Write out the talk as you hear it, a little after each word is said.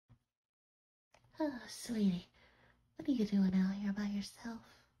Oh, sweetie, what are you doing out here by yourself?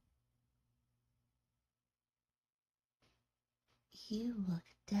 You look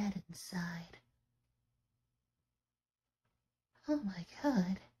dead inside. Oh my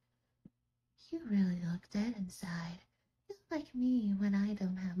god, you really look dead inside. You look like me when I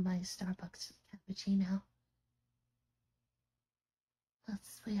don't have my Starbucks cappuccino. Well,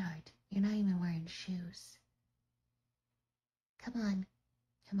 sweetheart, you're not even wearing shoes. Come on,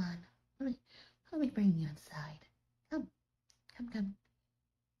 come on. Let me bring you inside. Come, come.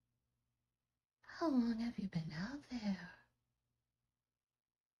 How long have you been out there?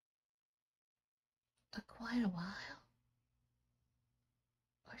 Quite a while?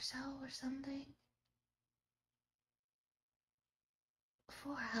 Or so, or something?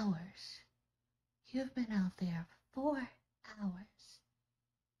 4 hours. You've been out there 4 hours.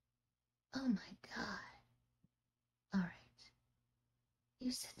 Oh my god. Alright.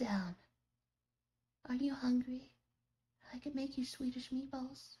 You sit down. Are you hungry? I could make you Swedish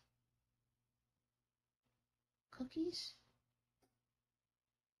meatballs. Cookies?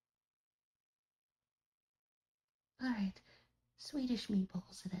 Alright. Swedish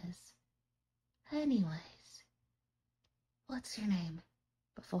meatballs it is. Anyways. What's your name?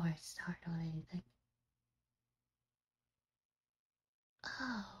 Before I start on anything.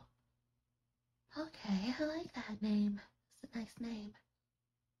 Oh. Okay, I like that name. It's a nice name.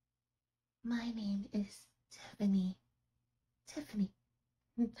 My name is Tiffany. Tiffany.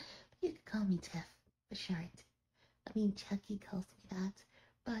 You can call me Tiff, for short. I mean, Chucky calls me that.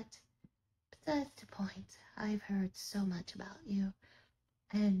 But besides the point, I've heard so much about you,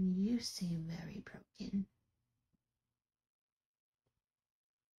 and you seem very broken.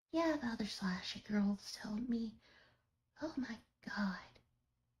 Yeah, the other slasher girls told me. Oh my god.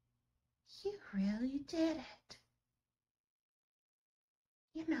 You really did it.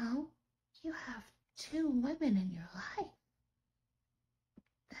 You know, you have 2 women in your life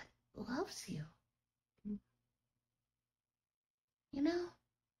that loves you. You know,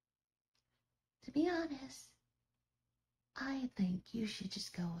 to be honest, I think you should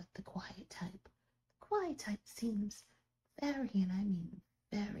just go with the quiet type. The quiet type seems very, and I mean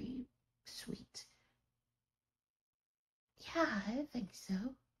very sweet. Yeah, I think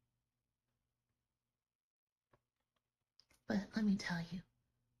so. But let me tell you,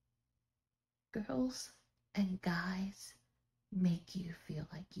 girls and guys make you feel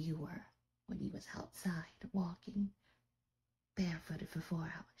like you were when you was outside walking barefooted for 4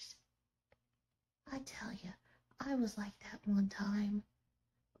 hours. I tell you, I was like that one time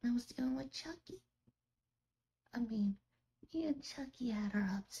when I was dealing with Chucky. I mean, me and Chucky had our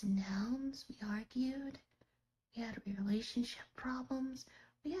ups and downs. We argued. We had relationship problems.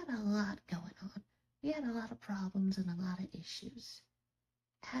 We had a lot going on. We had a lot of problems and a lot of issues.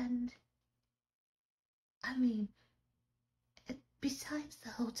 And, I mean, besides the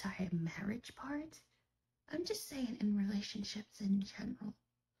whole entire marriage part, I'm just saying in relationships in general,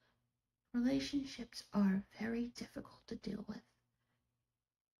 relationships are very difficult to deal with.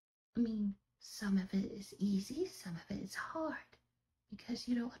 I mean, some of it is easy, some of it is hard, because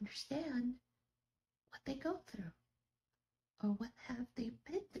you don't understand what they go through, or what have they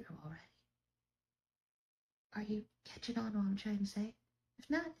been through already. Are you catching on what I'm trying to say? If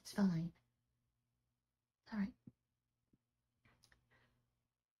not, it's fine. Alright.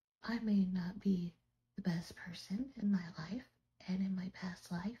 I may not be the best person in my life and in my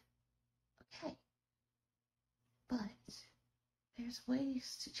past life. Okay. But there's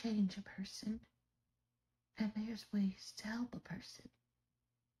ways to change a person, and there's ways to help a person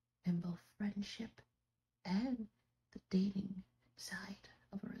in both friendship and the dating side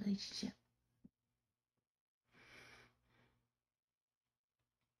of a relationship.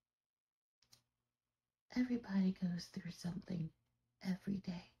 Everybody goes through something every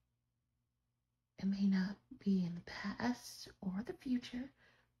day. It may not be in the past or the future,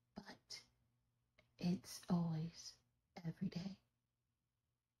 but it's always every day.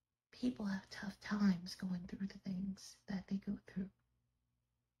 People have tough times going through the things that they go through.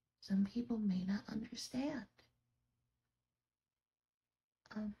 Some people may not understand.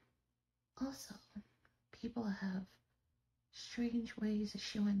 Also, people have strange ways of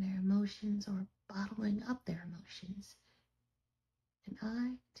showing their emotions or bottling up their emotions.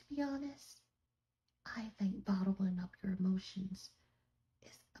 And to be honest, I think bottling up your emotions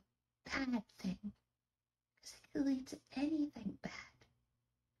is a bad thing, because it could lead to anything bad.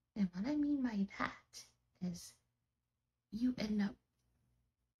 And what I mean by that is you end up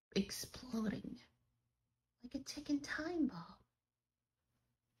exploding like a ticking time bomb.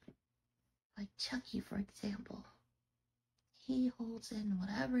 Like Chucky, for example. He holds in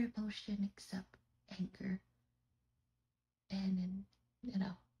whatever emotion except Anchor and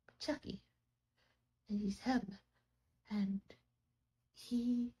Chucky. And he's him. And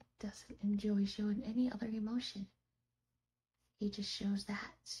he doesn't enjoy showing any other emotion. He just shows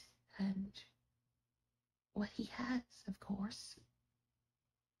that. And what he has, of course,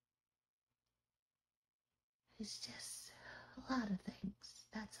 is just a lot of things.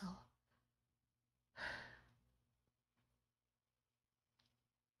 That's all.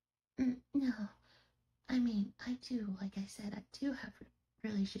 No, I mean, I do, like I said, I do have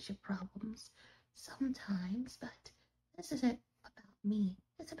relationship problems sometimes, but this isn't about me.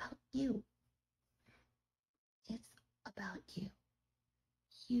 It's about you. It's about you.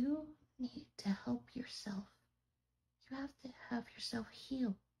 You need to help yourself. You have to have yourself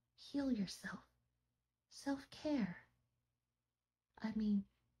heal. Heal yourself. Self-care. I mean,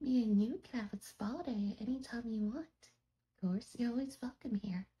 me and you can have a spa day anytime you want. Of course, you're always welcome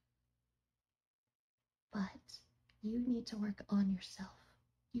here. But you need to work on yourself.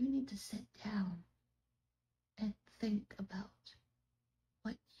 You need to sit down and think about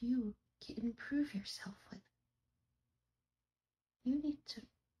what you can improve yourself with. You need to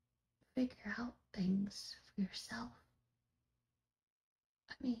figure out things for yourself.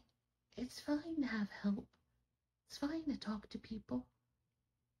 I mean, it's fine to have help. It's fine to talk to people.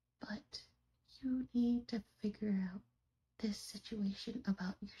 But you need to figure out this situation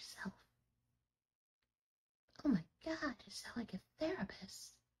about yourself. Oh my God, you sound like a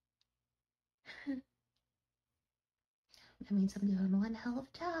therapist. That means I'm doing one hell of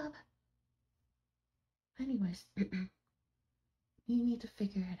a job. Anyways, you need to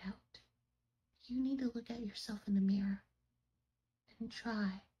figure it out. You need to look at yourself in the mirror and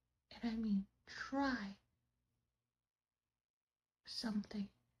try, and I mean try something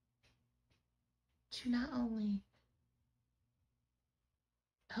to not only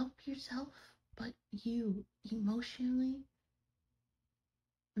help yourself, but you emotionally,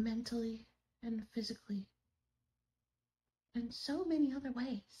 mentally, and physically, and so many other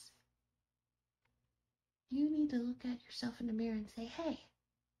ways. You need to look at yourself in the mirror and say, hey,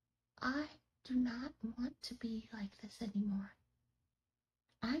 I do not want to be like this anymore.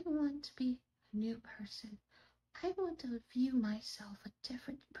 I want to be a new person. I want to view myself a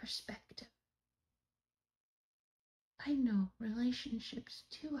different perspective. I know relationships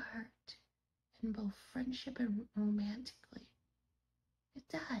do hurt, in both friendship and romantically. It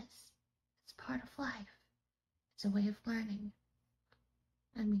does. It's part of life. It's a way of learning.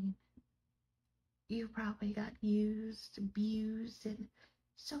 I mean, you probably got used, abused, and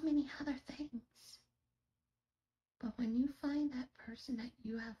so many other things. But when you find that person that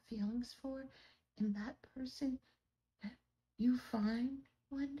you have feelings for, and that person that you find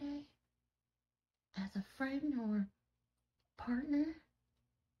one day as a friend or partner,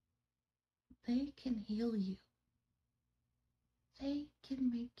 they can heal you. They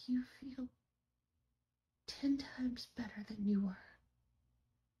can make you feel 10 times better than you were.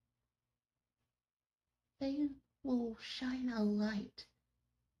 They will shine a light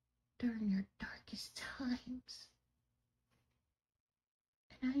during your darkest times.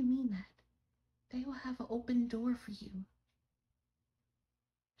 And I mean that. They will have an open door for you.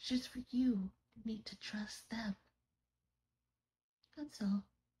 It's just for you need to trust them. That's all.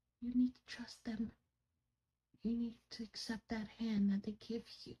 You need to trust them. You need to accept that hand that they give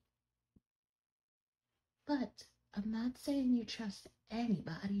you. But I'm not saying you trust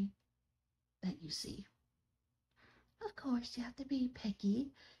anybody that you see. Of course, you have to be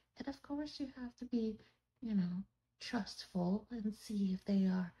picky. And of course, you have to be, trustful and see if they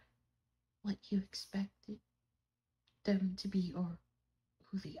are what you expected them to be or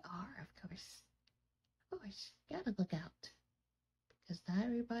who they are, of course. Of course, you gotta look out. Because not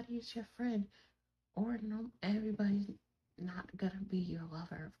everybody is your friend. Or no, everybody's not gonna be your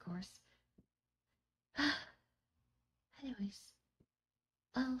lover, of course. Anyways,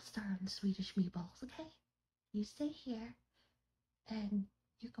 I'll start on Swedish meatballs, okay? You stay here and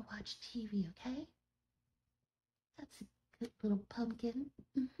you can watch TV, okay? That's a good little pumpkin.